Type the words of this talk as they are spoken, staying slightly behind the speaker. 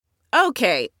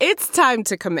Okay, it's time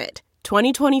to commit.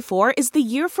 2024 is the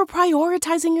year for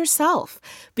prioritizing yourself.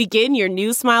 Begin your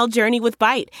new smile journey with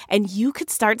Byte, and you could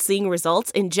start seeing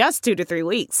results in just 2 to 3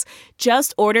 weeks.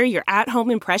 Just order your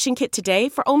at-home impression kit today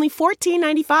for only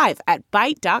 $14.95 at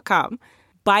Byte.com.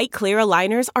 Byte Clear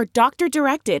aligners are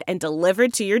doctor-directed and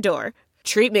delivered to your door.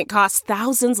 Treatment costs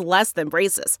thousands less than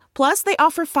braces. Plus, they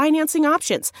offer financing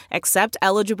options, accept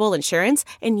eligible insurance,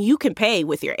 and you can pay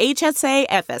with your HSA,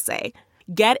 FSA.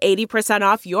 Get 80%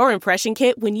 off your impression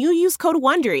kit when you use code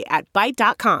WONDERY at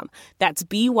Byte.com. That's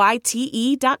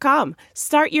BYTE.com.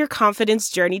 Start your confidence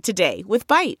journey today with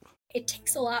Byte. It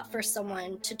takes a lot for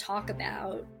someone to talk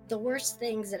about the worst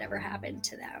things that ever happened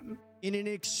to them. In an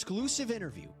exclusive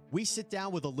interview, we sit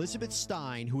down with Elizabeth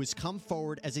Stein, who has come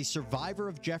forward as a survivor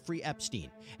of Jeffrey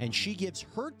Epstein, and she gives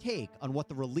her take on what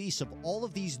the release of all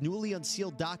of these newly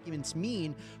unsealed documents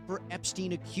mean for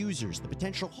Epstein accusers, the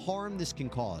potential harm this can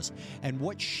cause, and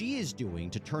what she is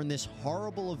doing to turn this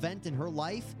horrible event in her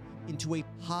life into a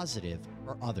positive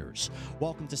for others.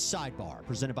 Welcome to Sidebar,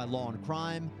 presented by Law and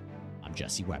Crime. I'm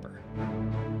Jesse Weber.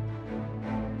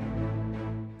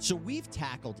 So we've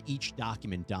tackled each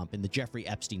document dump in the Jeffrey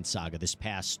Epstein saga this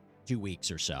past 2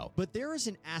 weeks or so. But there is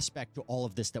an aspect to all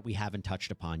of this that we haven't touched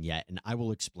upon yet, and I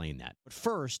will explain that. But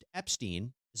first,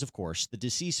 Epstein is, of course, the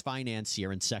deceased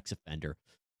financier and sex offender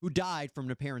who died from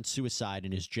an apparent suicide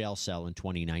in his jail cell in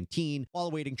 2019 while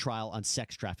awaiting trial on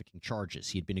sex trafficking charges.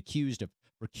 He had been accused of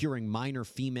procuring minor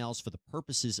females for the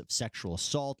purposes of sexual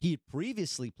assault. He had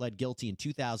previously pled guilty in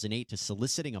 2008 to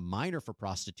soliciting a minor for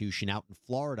prostitution out in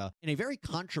Florida in a very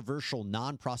controversial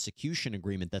non-prosecution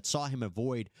agreement that saw him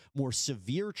avoid more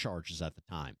severe charges at the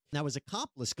time. Now, his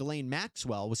accomplice, Ghislaine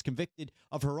Maxwell, was convicted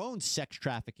of her own sex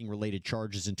trafficking-related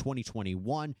charges in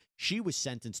 2021. She was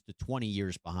sentenced to 20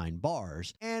 years behind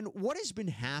bars. And what has been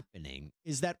happening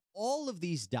is that all of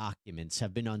these documents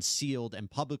have been unsealed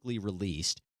and publicly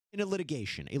released in a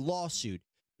litigation, a lawsuit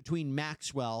between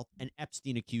Maxwell and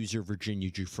Epstein accuser Virginia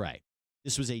Giuffre.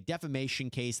 This was a defamation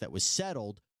case that was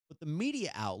settled, but the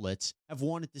media outlets have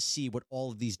wanted to see what all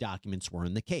of these documents were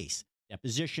in the case.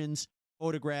 Depositions,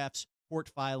 photographs, court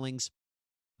filings,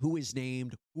 who is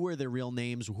named, who are their real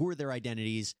names, who are their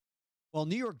identities. Well,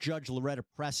 New York Judge Loretta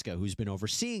Preska, who's been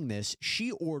overseeing this,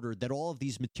 she ordered that all of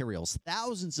these materials,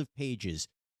 thousands of pages,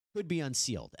 could be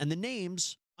unsealed, and the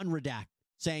names unredacted,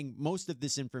 saying most of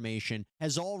this information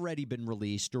has already been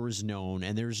released or is known,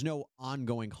 and there's no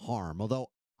ongoing harm.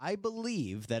 Although I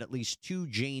believe that at least 2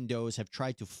 Jane Does have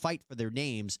tried to fight for their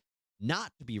names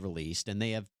not to be released, and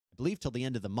they have, I believe, till the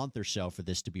end of the month or so for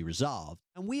this to be resolved.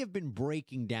 And we have been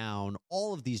breaking down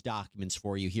all of these documents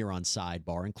for you here on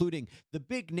Sidebar, including the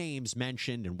big names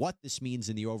mentioned and what this means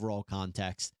in the overall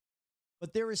context.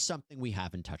 But there is something we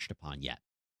haven't touched upon yet.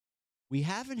 We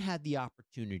haven't had the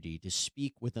opportunity to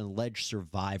speak with an alleged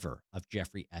survivor of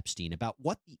Jeffrey Epstein about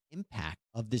what the impact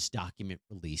of this document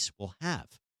release will have.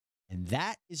 And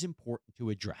that is important to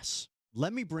address.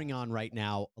 Let me bring on right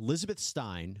now Elizabeth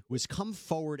Stein, who has come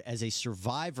forward as a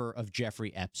survivor of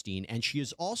Jeffrey Epstein, and she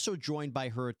is also joined by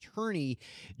her attorney,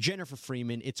 Jennifer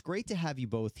Freeman. It's great to have you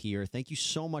both here. Thank you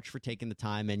so much for taking the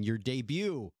time and your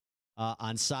debut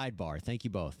on Sidebar. Thank you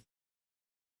both.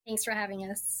 Thanks for having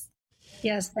us.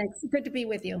 Yes, thanks. Good to be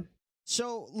with you.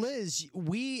 So, Liz,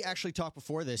 we actually talked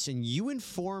before this, and you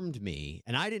informed me,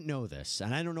 and I didn't know this,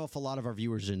 and I don't know if a lot of our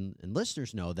viewers and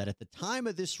listeners know, that at the time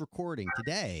of this recording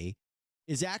today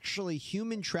is actually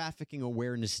Human Trafficking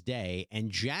Awareness Day, and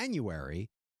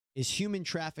January is Human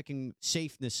Trafficking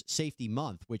Safety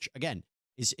Month, which, again,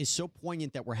 is so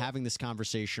poignant that we're having this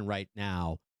conversation right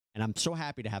now. And I'm so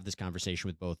happy to have this conversation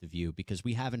with both of you because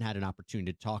we haven't had an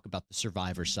opportunity to talk about the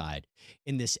survivor side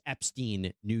in this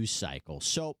Epstein news cycle.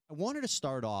 So I wanted to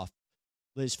start off,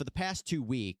 Liz, for the past 2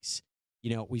 weeks,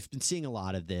 we've been seeing a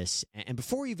lot of this. And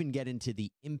before we even get into the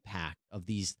impact of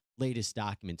these latest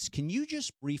documents, can you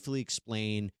just briefly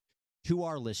explain to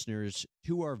our listeners,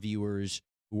 to our viewers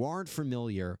who aren't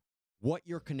familiar, what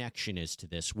your connection is to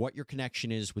this, what your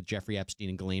connection is with Jeffrey Epstein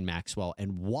and Ghislaine Maxwell,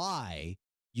 and why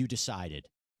you decided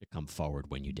to come forward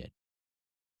when you did?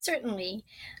 Certainly.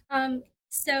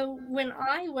 So when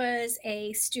I was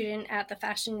a student at the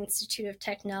Fashion Institute of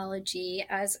Technology,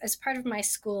 as part of my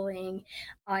schooling,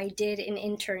 I did an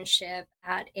internship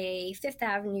at a Fifth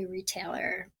Avenue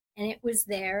retailer, and it was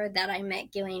there that I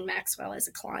met Ghislaine Maxwell as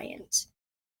a client.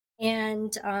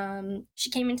 And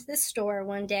she came into the store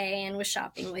one day and was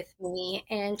shopping with me,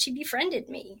 and she befriended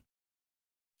me.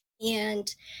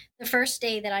 And the first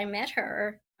day that I met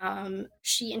her,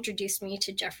 she introduced me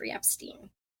to Jeffrey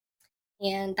Epstein.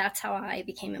 And that's how I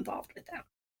became involved with them.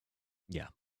 Yeah.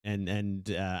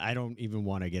 And I don't even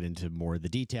want to get into more of the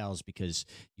details because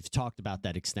you've talked about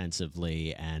that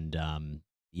extensively, and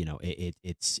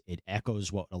it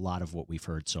echoes what a lot of what we've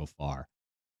heard so far.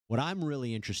 What I'm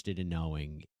really interested in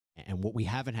knowing, and what we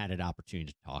haven't had an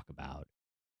opportunity to talk about,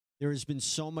 there has been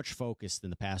so much focus in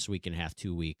the past week and a half,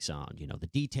 2 weeks on the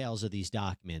details of these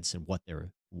documents and what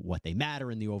they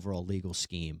matter in the overall legal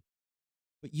scheme.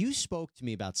 But you spoke to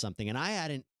me about something, and I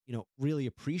hadn't really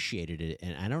appreciated it,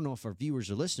 and I don't know if our viewers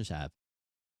or listeners have,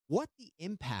 what the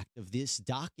impact of this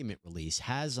document release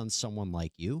has on someone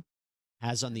like you,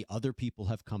 has on the other people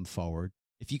have come forward.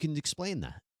 If you can explain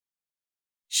that.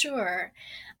 Sure.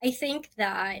 I think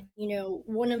that,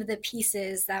 one of the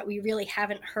pieces that we really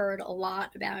haven't heard a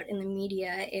lot about in the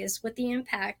media is what the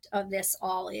impact of this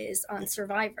all is on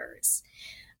survivors.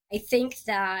 I think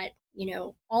that,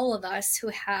 all of us who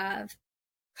have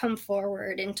come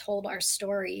forward and told our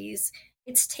stories,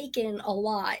 it's taken a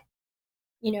lot.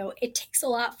 It takes a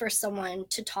lot for someone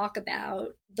to talk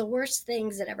about the worst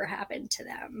things that ever happened to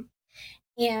them.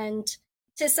 And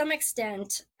to some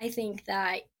extent, I think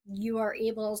that you are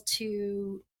able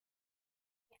to,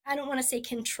 I don't want to say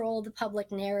control the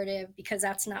public narrative because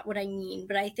that's not what I mean,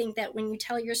 but I think that when you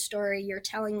tell your story, you're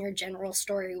telling your general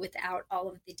story without all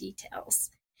of the details.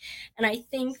 And I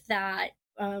think that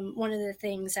one of the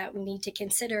things that we need to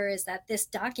consider is that this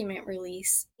document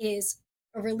release is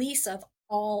a release of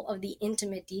all of the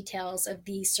intimate details of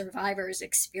these survivors'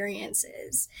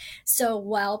 experiences. So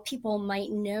while people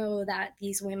might know that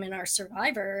these women are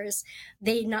survivors,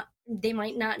 they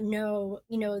might not know,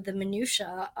 the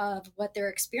minutia of what their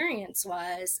experience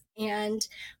was. And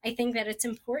I think that it's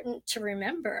important to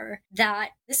remember that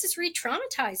this is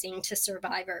re-traumatizing to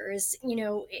survivors.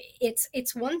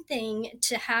 It's one thing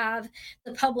to have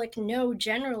the public know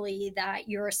generally that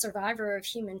you're a survivor of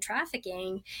human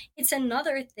trafficking. It's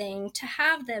another thing to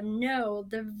have them know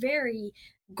the very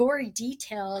gory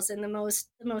details and the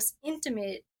most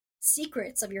intimate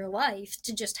secrets of your life.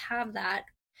 To just have that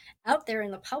out there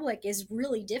in the public is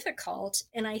really difficult.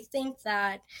 And I think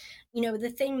that,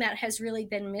 the thing that has really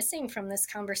been missing from this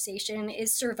conversation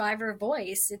is survivor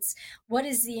voice. It's what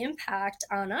is the impact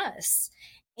on us?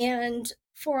 And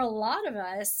for a lot of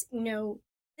us,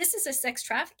 this is a sex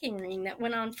trafficking ring that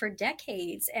went on for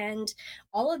decades, and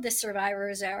all of the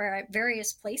survivors are at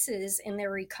various places in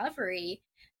their recovery.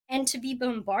 And to be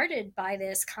bombarded by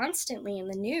this constantly in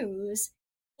the news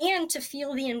and to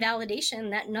feel the invalidation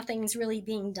that nothing's really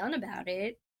being done about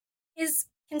it is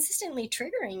consistently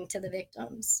triggering to the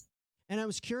victims. And I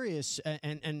was curious,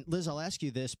 and Liz, I'll ask you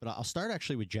this, but I'll start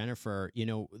actually with Jennifer.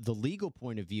 The legal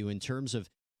point of view in terms of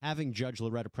having Judge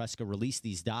Loretta Preska release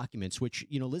these documents, which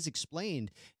Liz explained,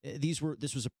 this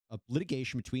was a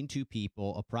litigation between two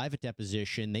people, a private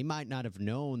deposition. They might not have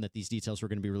known that these details were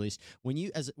going to be released. When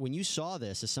you saw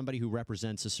this as somebody who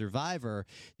represents a survivor,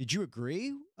 did you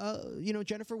agree,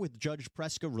 Jennifer, with Judge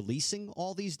Preska releasing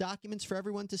all these documents for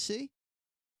everyone to see?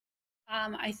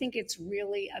 I think it's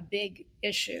really a big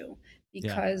issue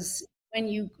because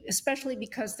especially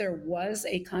because there was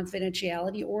a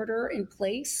confidentiality order in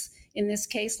place in this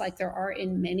case, like there are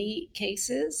in many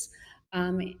cases.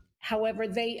 However,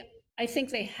 I think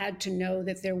they had to know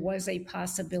that there was a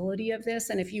possibility of this.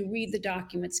 And if you read the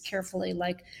documents carefully,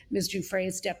 like Ms.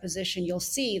 Dufresne's deposition, you'll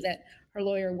see that her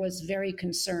lawyer was very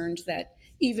concerned that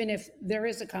even if there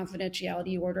is a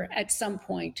confidentiality order, at some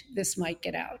point this might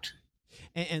get out.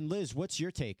 And Liz, what's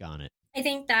your take on it? I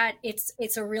think that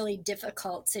it's a really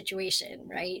difficult situation,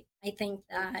 right? I think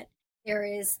that there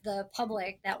is the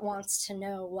public that wants to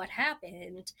know what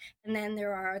happened, and then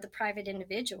there are the private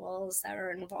individuals that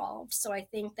are involved. So I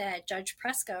think that Judge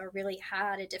Preska really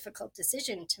had a difficult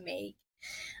decision to make.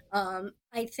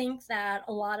 I think that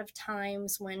a lot of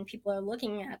times when people are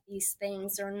looking at these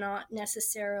things, they're not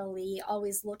necessarily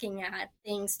always looking at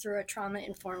things through a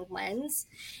trauma-informed lens.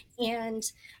 And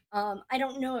I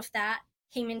don't know if that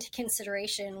came into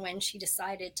consideration when she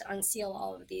decided to unseal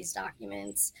all of these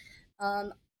documents.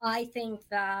 I think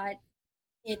that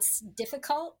it's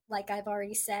difficult, like I've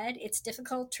already said, it's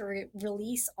difficult to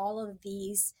release all of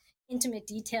these intimate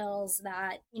details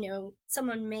that,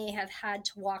 someone may have had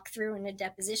to walk through in a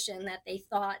deposition that they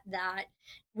thought that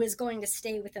was going to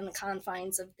stay within the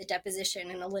confines of the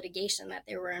deposition and the litigation that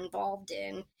they were involved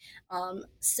in.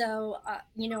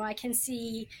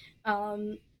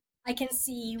 I can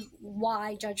see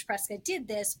why Judge Preska did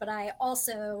this, but I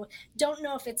also don't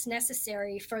know if it's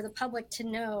necessary for the public to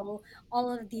know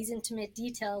all of these intimate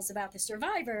details about the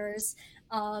survivors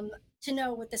to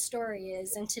know what the story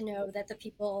is and to know that the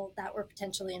people that were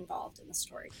potentially involved in the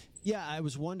story. Yeah, I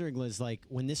was wondering, Liz, like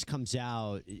when this comes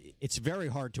out, it's very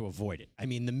hard to avoid it. I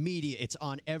mean, the media, it's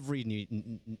on every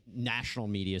national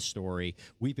media story.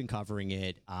 We've been covering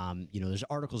it. There's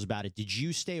articles about it. Did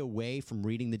you stay away from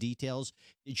reading the details?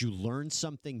 Did you learn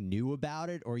something new about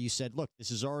it? Or you said, look, this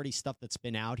is already stuff that's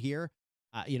been out here.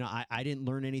 I didn't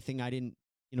learn anything. I didn't,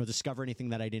 discover anything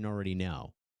that I didn't already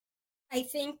know. I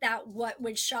think that what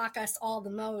would shock us all the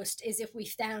most is if we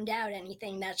found out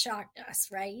anything that shocked us,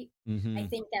 right? I Mm-hmm.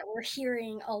 think that we're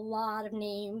hearing a lot of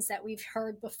names that we've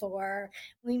heard before.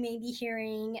 We may be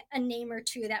hearing a name or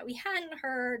two that we hadn't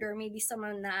heard, or maybe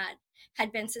someone that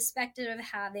had been suspected of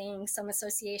having some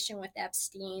association with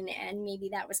Epstein, and maybe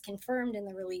that was confirmed in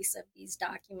the release of these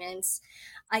documents.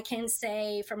 I can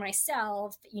say for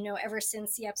myself, ever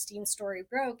since the Epstein story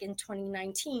broke in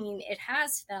 2019, it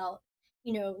has felt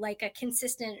like a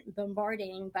consistent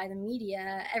bombarding by the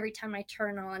media every time I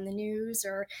turn on the news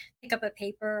or pick up a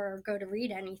paper or go to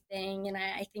read anything. And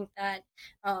I think that,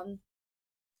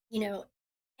 you know,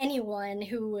 anyone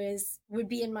who would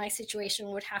be in my situation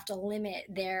would have to limit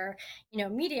their,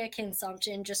 media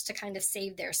consumption just to kind of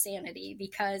save their sanity,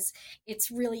 because it's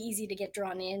really easy to get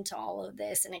drawn into all of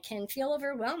this. And it can feel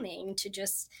overwhelming to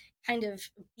just kind of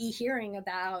be hearing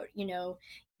about,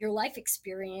 your life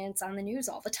experience on the news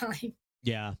all the time.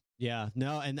 Yeah. Yeah.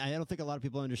 No, and I don't think a lot of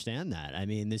people understand that. I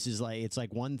mean, this is like, it's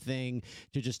like one thing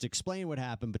to just explain what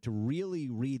happened, but to really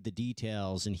read the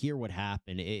details and hear what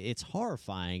happened, it's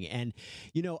horrifying. And,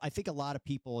 I think a lot of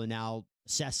people are now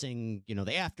assessing,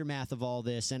 the aftermath of all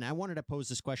this. And I wanted to pose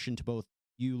this question to both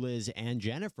you, Liz, and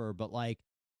Jennifer, but like,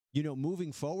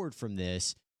 moving forward from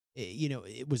this,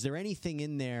 was there anything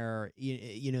in there,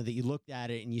 that you looked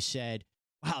at it and you said,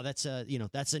 wow, that's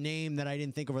a name that I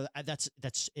didn't think of.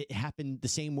 That's it happened the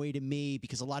same way to me,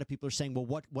 because a lot of people are saying, well,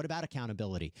 what about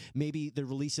accountability? Maybe the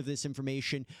release of this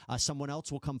information, someone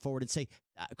else will come forward and say,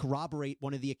 corroborate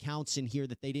one of the accounts in here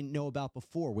that they didn't know about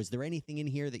before. Was there anything in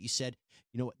here that you said,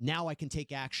 now I can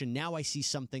take action. Now I see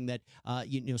something that,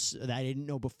 that I didn't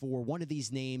know before. One of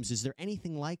these names, is there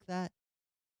anything like that?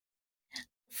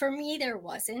 For me, there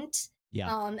wasn't.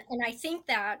 Yeah. And I think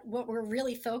that what we're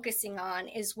really focusing on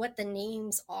is what the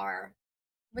names are,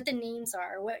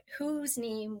 whose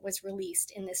name was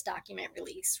released in this document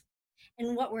release.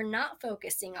 And what we're not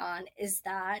focusing on is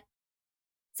that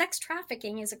sex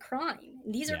trafficking is a crime.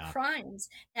 These are crimes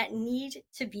that need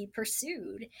to be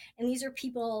pursued. And these are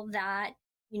people that,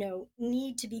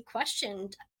 need to be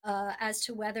questioned as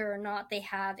to whether or not they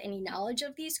have any knowledge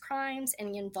of these crimes,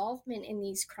 any involvement in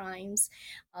these crimes.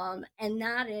 And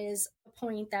that is a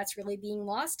point that's really being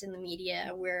lost in the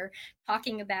media. We're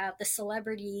talking about the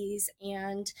celebrities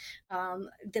and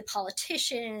the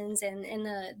politicians and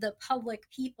the public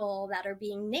people that are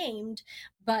being named,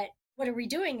 but what are we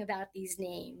doing about these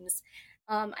names?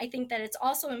 I think that it's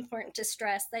also important to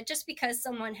stress that just because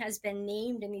someone has been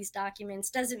named in these documents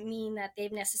doesn't mean that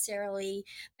they've necessarily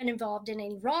been involved in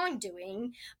any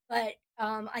wrongdoing, but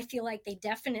I feel like they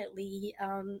definitely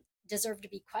deserve to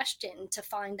be questioned to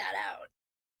find that out.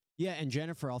 Yeah, and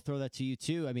Jennifer, I'll throw that to you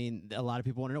too. I mean, a lot of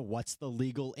people want to know, what's the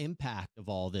legal impact of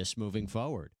all this moving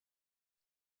forward?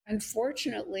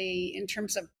 Unfortunately, in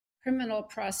terms of criminal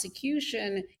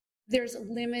prosecution, there's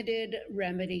limited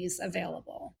remedies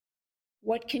available.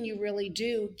 What can you really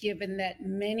do, given that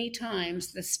many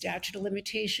times the statute of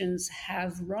limitations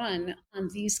have run on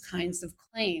these kinds of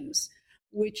claims,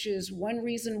 which is one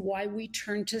reason why we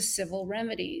turn to civil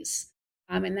remedies.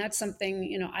 And that's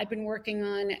something, I've been working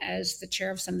on as the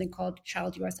chair of something called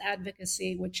Child U.S.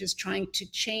 Advocacy, which is trying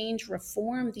to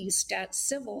reform these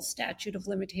civil statute of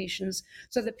limitations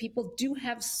so that people do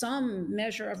have some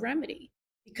measure of remedy,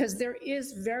 because there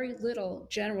is very little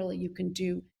generally you can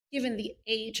do given the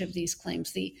age of these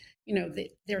claims.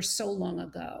 They're so long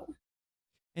ago.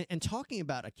 And talking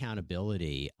about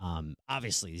accountability,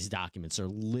 obviously these documents are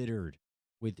littered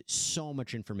with so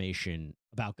much information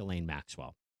about Ghislaine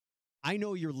Maxwell. I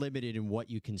know you're limited in what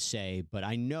you can say, but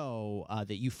I know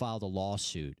that you filed a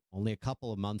lawsuit only a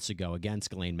couple of months ago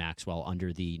against Ghislaine Maxwell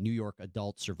under the New York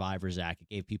Adult Survivors Act. It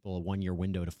gave people a one-year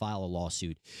window to file a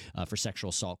lawsuit for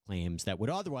sexual assault claims that would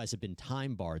otherwise have been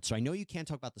time barred. So I know you can't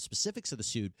talk about the specifics of the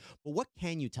suit, but what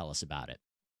can you tell us about it?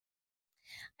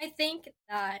 I think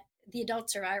that the Adult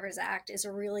Survivors Act is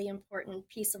a really important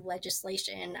piece of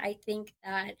legislation. I think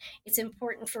that it's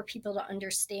important for people to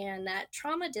understand that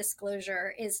trauma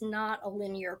disclosure is not a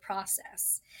linear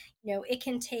process. It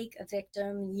can take a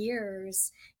victim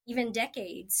years, even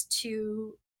decades,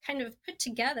 to kind of put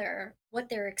together what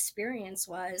their experience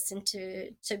was and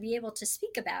to be able to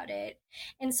speak about it.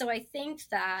 And so I think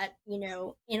that,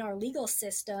 in our legal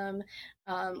system,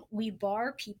 we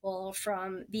bar people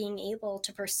from being able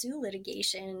to pursue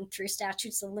litigation through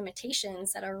statutes of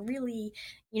limitations that are really,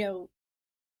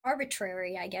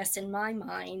 arbitrary, I guess, in my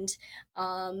mind.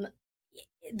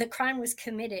 The crime was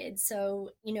committed.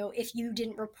 So, if you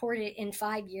didn't report it in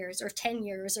 5 years or 10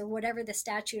 years or whatever the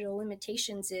statute of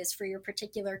limitations is for your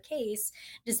particular case,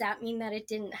 does that mean that it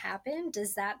didn't happen?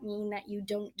 Does that mean that you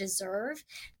don't deserve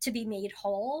to be made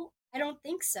whole? I don't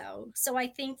think so. So I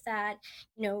think that,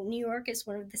 New York is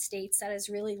one of the states that has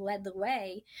really led the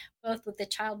way, both with the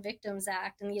Child Victims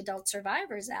Act and the Adult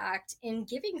Survivors Act, in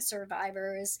giving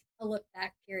survivors a look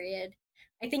back period.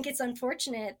 I think it's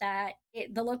unfortunate that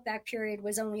the look back period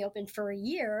was only open for a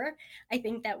year. I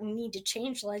think that we need to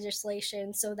change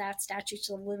legislation so that statutes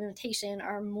of limitation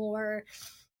are more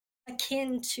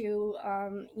akin to,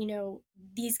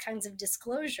 these kinds of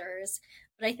disclosures.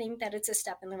 But I think that it's a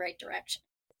step in the right direction.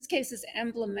 This case is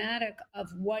emblematic of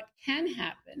what can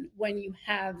happen when you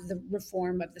have the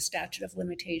reform of the statute of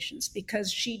limitations,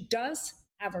 because she does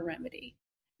have a remedy.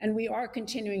 And we are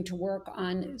continuing to work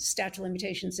on statute of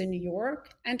limitations in New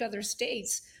York and other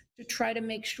states to try to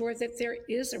make sure that there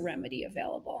is a remedy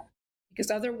available,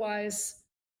 because otherwise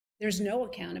there's no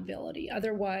accountability.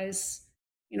 Otherwise,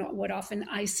 what often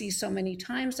I see so many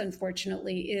times,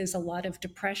 unfortunately, is a lot of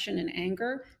depression and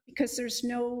anger because there's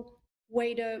no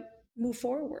way to move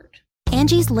forward.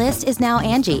 Angie's List is now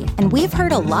Angie, and we've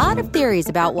heard a lot of theories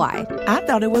about why. I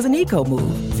thought it was an eco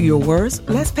move. Fewer words,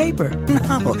 less paper.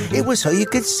 No, it was so you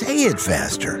could say it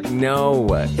faster. No,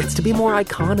 it's to be more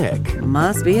iconic.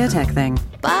 Must be a tech thing.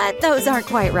 But those aren't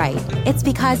quite right. It's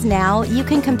because now you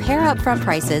can compare upfront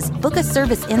prices, book a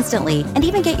service instantly, and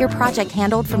even get your project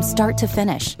handled from start to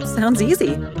finish. Sounds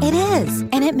easy. It is,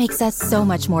 and it makes us so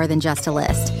much more than just a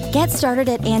list. Get started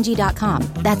at Angie.com.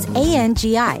 That's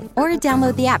ANGI, or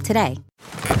download the app today.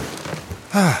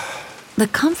 The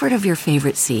comfort of your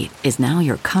favorite seat is now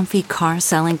your comfy car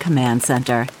selling command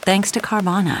center, thanks to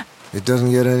Carvana. It doesn't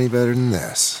get any better than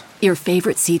this. Your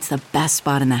favorite seat's the best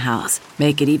spot in the house.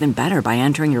 Make it even better by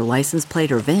entering your license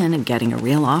plate or VIN and getting a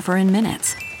real offer in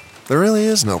minutes. There really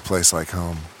is no place like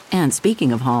home. And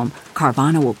speaking of home,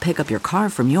 Carvana will pick up your car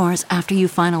from yours after you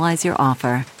finalize your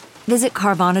offer. Visit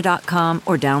Carvana.com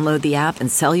or download the app and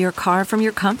sell your car from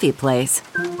your comfy place.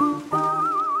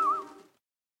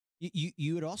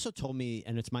 You had also told me,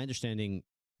 and it's my understanding,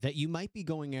 that you might be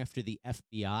going after the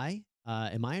FBI.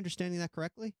 Am I understanding that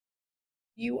correctly?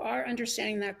 You are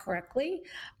understanding that correctly.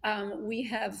 We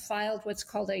have submitted what's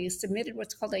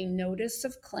called a notice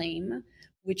of claim,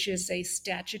 which is a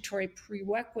statutory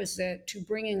prerequisite to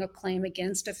bringing a claim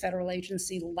against a federal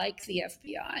agency like the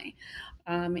FBI.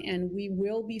 And we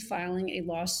will be filing a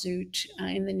lawsuit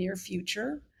in the near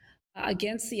future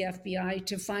against the FBI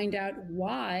to find out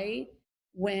why,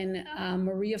 when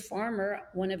Maria Farmer,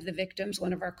 one of the victims,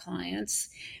 one of our clients,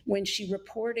 when she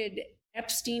reported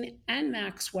Epstein and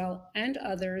Maxwell and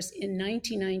others in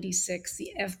 1996,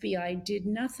 the FBI did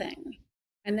nothing.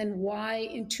 And then why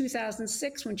in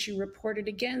 2006, when she reported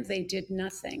again, they did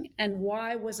nothing. And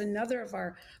why was another of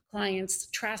our clients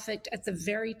trafficked at the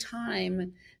very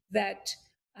time that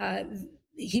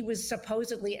Epstein was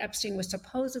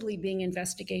supposedly being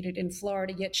investigated in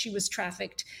Florida, yet she was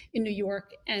trafficked in New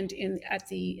York and at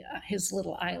his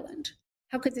little island.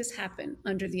 How could this happen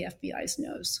under the FBI's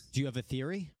nose? Do you have a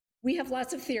theory? We have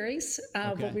lots of theories,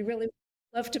 but we really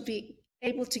love to be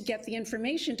able to get the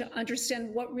information to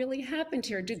understand what really happened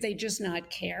here. Did they just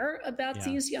not care about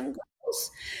these young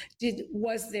girls?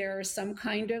 Was there some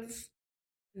kind of,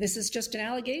 this is just an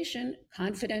allegation,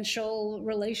 confidential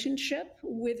relationship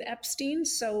with Epstein,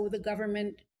 so the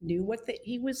government knew what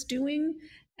he was doing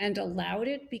and allowed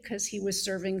it because he was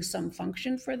serving some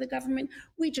function for the government?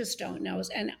 We just don't know.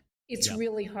 And it's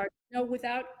really hard to know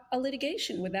without a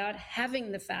litigation, without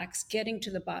having the facts, getting to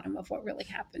the bottom of what really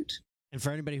happened. And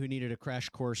for anybody who needed a crash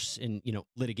course in,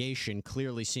 litigation,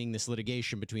 clearly seeing this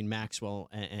litigation between Maxwell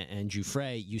and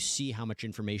Giuffre, you see how much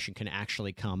information can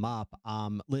actually come up.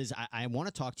 Liz, I want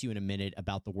to talk to you in a minute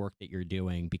about the work that you're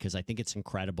doing, because I think it's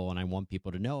incredible and I want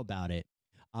people to know about it.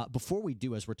 Before we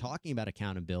do, as we're talking about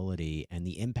accountability and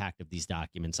the impact of these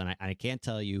documents, and I can't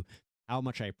tell you how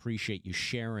much I appreciate you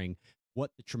sharing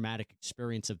what the traumatic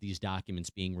experience of these documents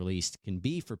being released can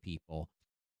be for people.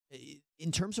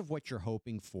 In terms of what you're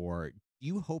hoping for, do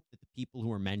you hope that the people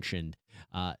who are mentioned,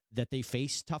 that they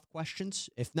face tough questions,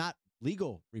 if not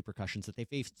legal repercussions, that they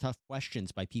face tough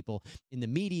questions by people in the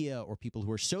media or people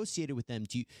who are associated with them?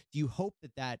 Do you hope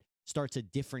that starts a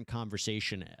different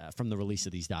conversation from the release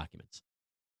of these documents?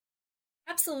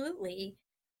 Absolutely.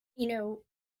 You know,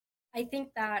 I think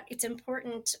that it's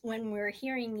important when we're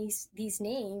hearing these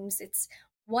names, it's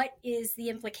what is the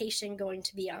implication going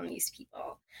to be on these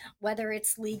people? Whether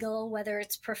it's legal, whether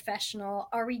it's professional,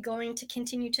 are we going to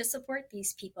continue to support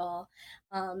these people?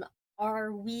 Um,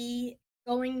 are we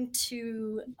going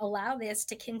to allow this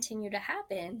to continue to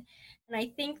happen? And I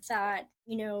think that,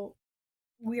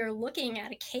 we are looking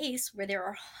at a case where there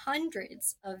are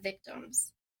hundreds of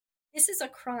victims. This is a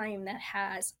crime that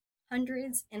has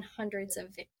hundreds and hundreds of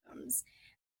victims.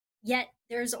 Yet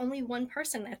there's only one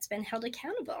person that's been held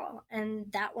accountable,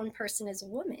 and that one person is a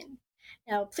woman.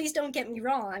 Now, please don't get me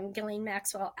wrong, Ghislaine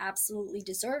Maxwell absolutely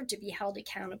deserved to be held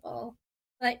accountable,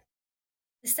 but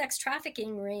the sex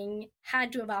trafficking ring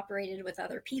had to have operated with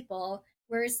other people.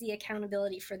 Where is the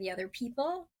accountability for the other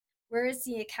people? Where is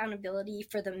the accountability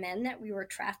for the men that we were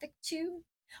trafficked to?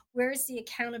 Where is the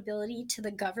accountability to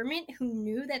the government who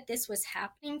knew that this was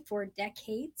happening for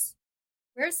decades?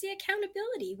 Where's the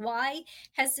accountability? Why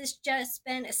has this just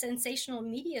been a sensational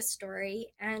media story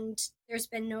and there's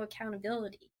been no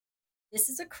accountability? This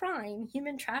is a crime.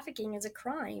 Human trafficking is a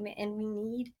crime, and we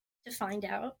need to find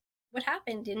out what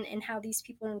happened and how these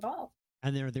people are involved.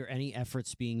 And are there any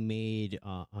efforts being made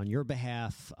on your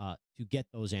behalf to get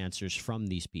those answers from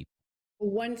these people?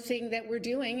 One thing that we're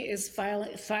doing is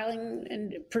filing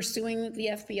and pursuing the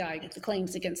FBI, the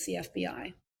claims against the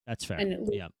FBI. That's fair. And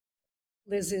yeah.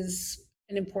 Liz is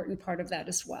an important part of that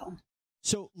as well.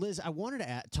 So, Liz, I wanted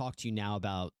to talk to you now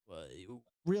about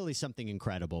really something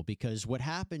incredible, because what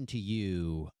happened to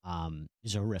you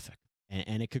is horrific,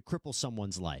 and it could cripple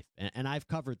someone's life. And I've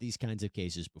covered these kinds of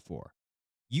cases before.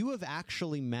 You have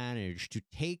actually managed to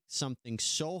take something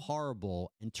so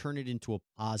horrible and turn it into a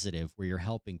positive where you're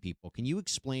helping people. Can you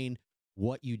explain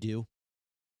what you do?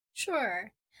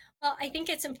 Sure. Well, I think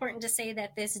it's important to say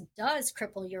that this does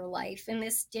cripple your life, and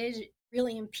this did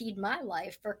really impede my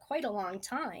life for quite a long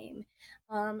time.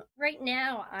 Right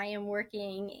now, I am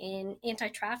working in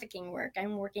anti-trafficking work.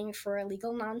 I'm working for a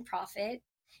legal nonprofit,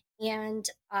 and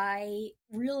I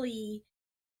really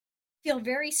feel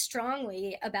very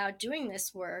strongly about doing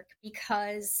this work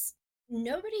because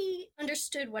nobody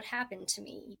understood what happened to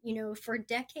me. For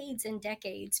decades and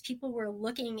decades, people were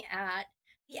looking at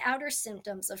the outer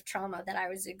symptoms of trauma that I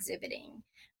was exhibiting: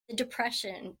 the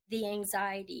depression, the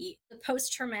anxiety, the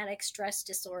post-traumatic stress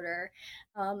disorder,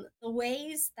 the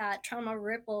ways that trauma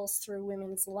ripples through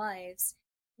women's lives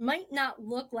might not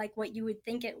look like what you would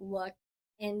think it looked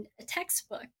in a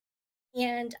textbook.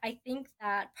 And I think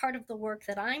that part of the work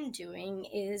that I'm doing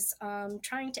is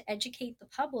trying to educate the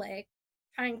public,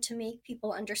 trying to make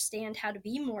people understand how to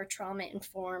be more trauma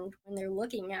informed when they're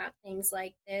looking at things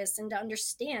like this, and to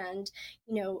understand,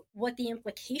 what the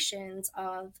implications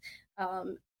of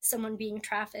someone being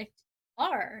trafficked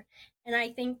are. And I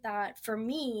think that for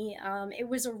me, it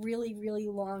was a really, really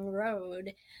long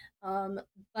road.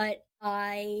 But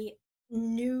I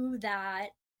knew that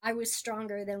I was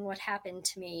stronger than what happened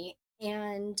to me.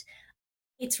 And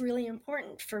it's really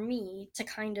important for me to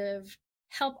kind of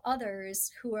help others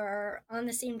who are on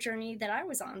the same journey that I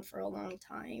was on for a long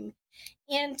time,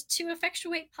 and to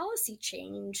effectuate policy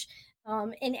change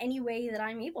in any way that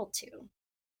I'm able to.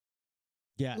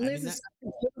 Yeah, Liz is a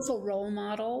beautiful role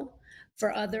model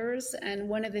for others. And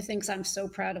one of the things I'm so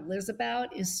proud of Liz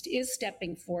about is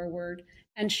stepping forward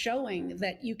and showing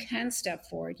that you can step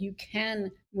forward, you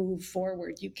can move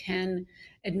forward, you can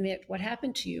admit what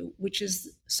happened to you, which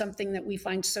is something that we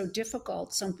find so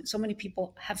difficult. So many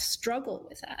people have struggled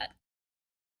with that.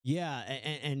 Yeah,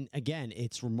 and again,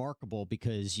 it's remarkable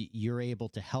because you're able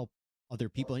to help other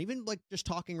people, and even like just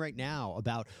talking right now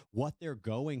about what they're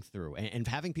going through, and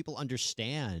having people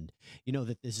understand,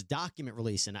 that this document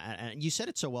release, and you said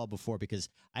it so well before, because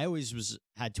I always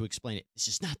had to explain it. This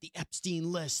is not the Epstein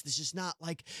list. This is not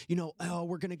like,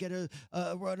 we're going to get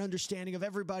an understanding of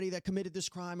everybody that committed this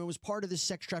crime and was part of this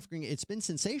sex trafficking. It's been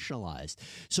sensationalized.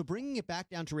 So bringing it back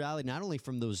down to reality, not only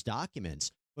from those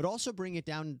documents, but also bring it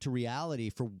down to reality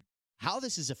for how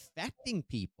this is affecting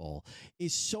people,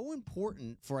 is so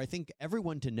important for, I think,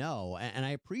 everyone to know. And I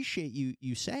appreciate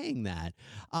you saying that.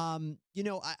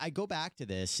 I go back to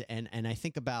this and I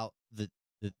think about the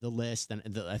list,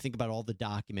 and I think about all the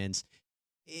documents.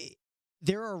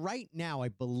 There are right now, I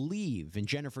believe, and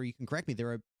Jennifer, you can correct me,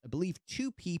 there are, I believe,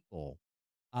 2 people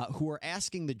who are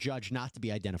asking the judge not to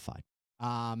be identified.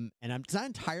 And it's not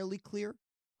entirely clear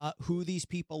who these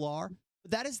people are.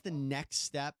 But that is the next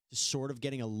step to sort of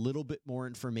getting a little bit more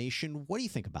information. What do you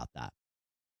think about that?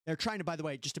 They're trying to, by the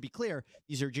way, just to be clear,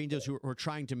 these are Jane Does who are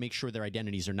trying to make sure their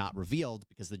identities are not revealed,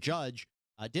 because the judge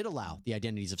did allow the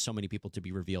identities of so many people to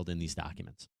be revealed in these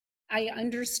documents. I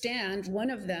understand one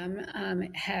of them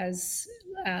has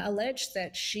alleged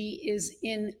that she is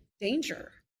in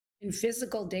danger, in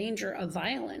physical danger of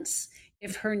violence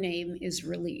if her name is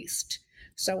released.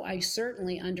 So I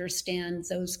certainly understand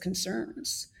those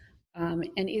concerns.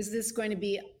 And is this going to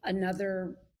be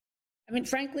another? I mean,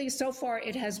 frankly, so far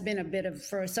it has been a bit of,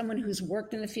 for someone who's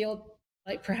worked in the field,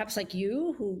 like perhaps like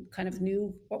you, who kind of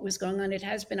knew what was going on, it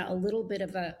has been a little bit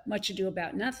of a much ado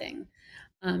about nothing,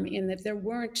 in that there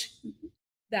weren't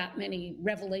that many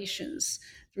revelations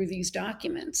through these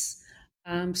documents.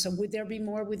 So would there be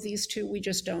more with these two? We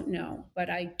just don't know. But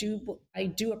I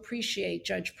do appreciate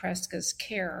Judge Preska's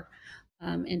care,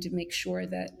 and to make sure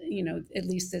that, at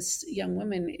least this young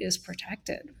woman is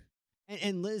protected.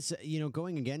 And Liz,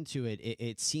 going again to it,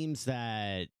 it seems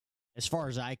that as far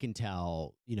as I can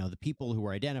tell, the people who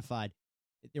were identified,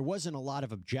 there wasn't a lot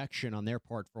of objection on their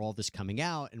part for all this coming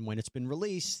out. And when it's been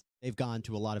released, they've gone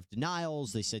to a lot of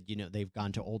denials. They said, they've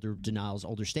gone to older denials,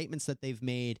 older statements that they've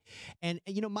made. And,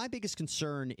 my biggest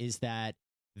concern is that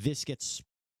this gets,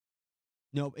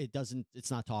 no, it doesn't,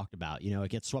 it's not talked about, it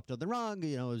gets swept under the rug.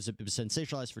 It was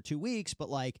sensationalized for 2 weeks, but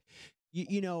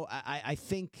I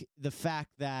think the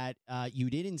fact that you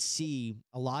didn't see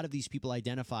a lot of these people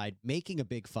identified making a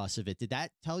big fuss of it, did that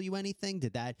tell you anything?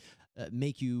 Did that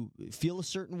make you feel a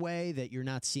certain way, that you're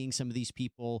not seeing some of these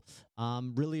people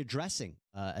really addressing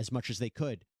as much as they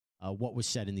could what was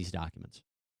said in these documents?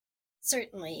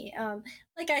 Certainly.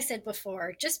 Like I said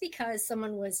before, just because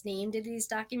someone was named in these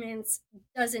documents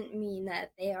doesn't mean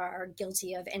that they are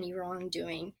guilty of any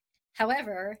wrongdoing.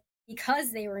 However,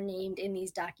 because they were named in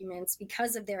these documents,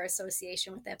 because of their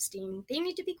association with Epstein, they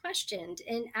need to be questioned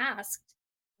and asked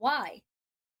why.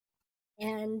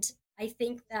 And I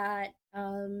think that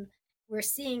we're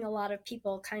seeing a lot of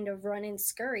people kind of run and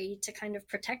scurry to kind of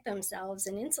protect themselves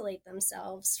and insulate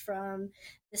themselves from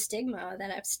the stigma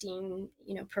that Epstein,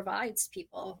 provides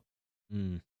people.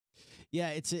 Mm. Yeah,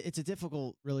 it's a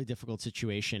difficult, really difficult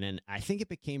situation. And I think it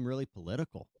became really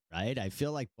political, right? I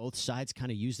feel like both sides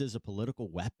kind of used it as a political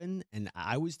weapon. And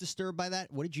I was disturbed by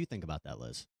that. What did you think about that,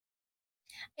 Liz?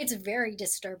 It's very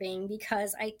disturbing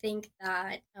because I think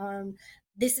that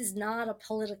this is not a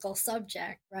political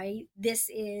subject, right? This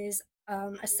is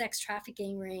a sex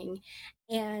trafficking ring.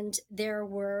 And there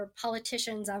were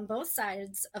politicians on both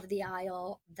sides of the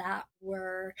aisle that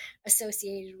were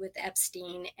associated with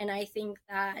Epstein. And I think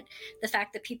that the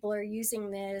fact that people are using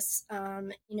this,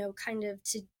 kind of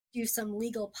to do some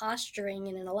legal posturing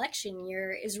in an election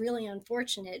year is really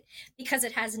unfortunate, because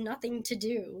it has nothing to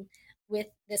do with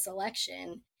this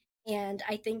election. And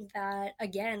I think that,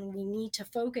 again, we need to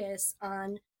focus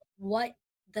on what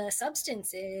the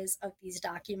substance is of these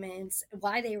documents,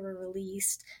 why they were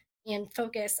released, and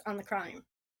focus on the crime.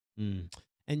 Mm.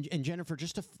 And Jennifer,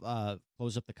 just to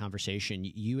close up the conversation,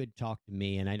 you had talked to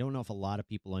me, and I don't know if a lot of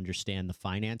people understand the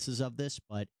finances of this,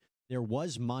 but there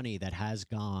was money that has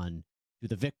gone to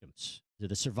the victims, to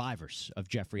the survivors of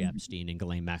Jeffrey Epstein and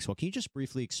Ghislaine Maxwell. Can you just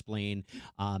briefly explain,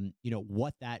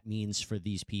 what that means for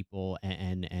these people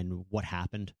and what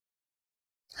happened?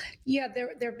 Yeah,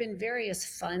 there have been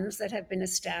various funds that have been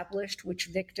established which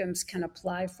victims can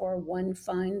apply for. One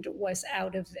fund was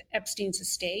out of Epstein's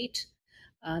estate,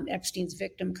 Epstein's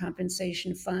Victim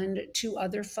Compensation Fund. Two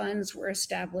other funds were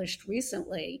established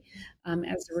recently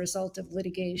as a result of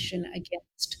litigation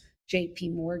against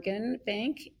JP Morgan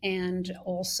Bank and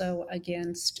also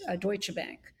against Deutsche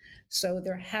Bank. So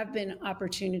there have been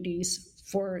opportunities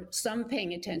for some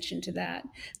paying attention to that.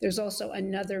 There's also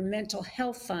another mental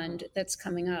health fund that's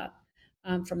coming up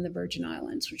from the Virgin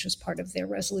Islands, which was part of their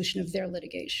resolution of their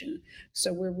litigation.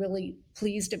 So we're really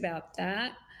pleased about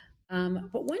that.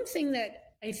 But one thing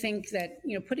that I think that,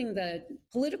 putting the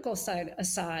political side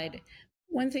aside,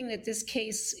 one thing that this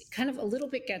case kind of a little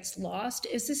bit gets lost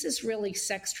is this is really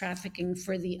sex trafficking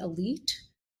for the elite,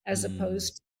 as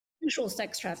opposed to usual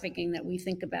sex trafficking that we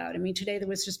think about. I mean, today there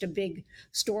was just a big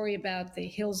story about the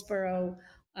Hillsborough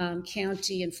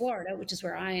County in Florida, which is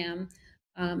where I am,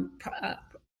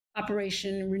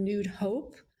 Operation Renewed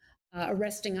Hope,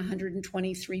 arresting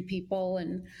 123 people.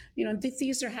 And,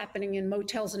 these are happening in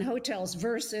motels and hotels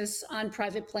versus on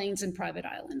private planes and private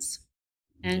islands.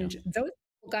 And those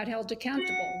people got held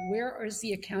accountable. Where is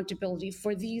the accountability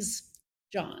for these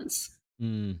Johns?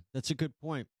 That's a good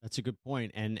point. That's a good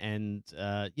point. And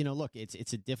look,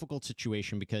 it's a difficult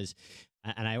situation because,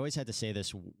 and I always had to say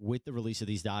this, with the release of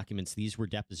these documents, these were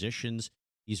depositions,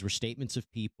 these were statements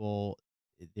of people.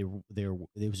 It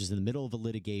was in the middle of a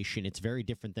litigation. It's very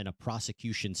different than a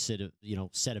prosecution set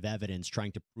of evidence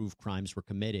trying to prove crimes were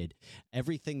committed.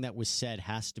 Everything that was said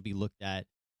has to be looked at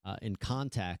in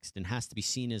context and has to be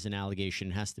seen as an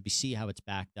allegation, has to be see how it's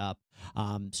backed up.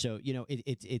 So,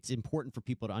 it's important for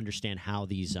people to understand how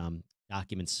these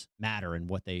documents matter and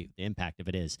what the impact of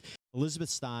it is. Elizabeth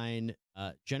Stein,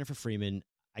 Jennifer Freeman,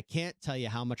 I can't tell you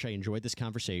how much I enjoyed this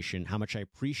conversation, how much I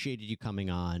appreciated you coming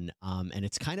on. And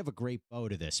it's kind of a great bow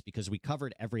to this because we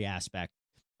covered every aspect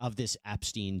of this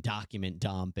Epstein document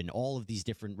dump and all of these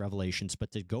different revelations.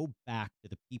 But to go back to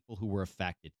the people who were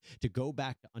affected, to go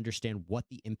back to understand what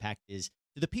the impact is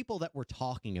to the people that we're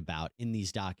talking about in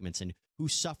these documents and who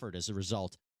suffered as a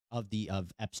result of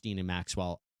Epstein and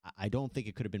Maxwell, I don't think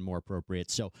it could have been more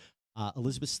appropriate. So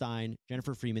Elizabeth Stein,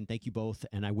 Jennifer Freeman, thank you both.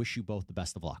 And I wish you both the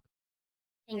best of luck.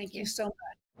 Thank you so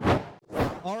much.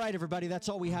 All right, everybody, that's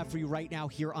all we have for you right now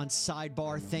here on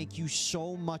Sidebar. Thank you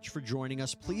so much for joining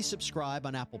us. Please subscribe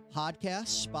on Apple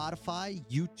Podcasts, Spotify,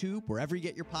 YouTube, wherever you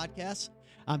get your podcasts.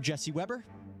 I'm Jesse Weber.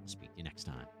 Speak to you next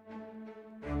time.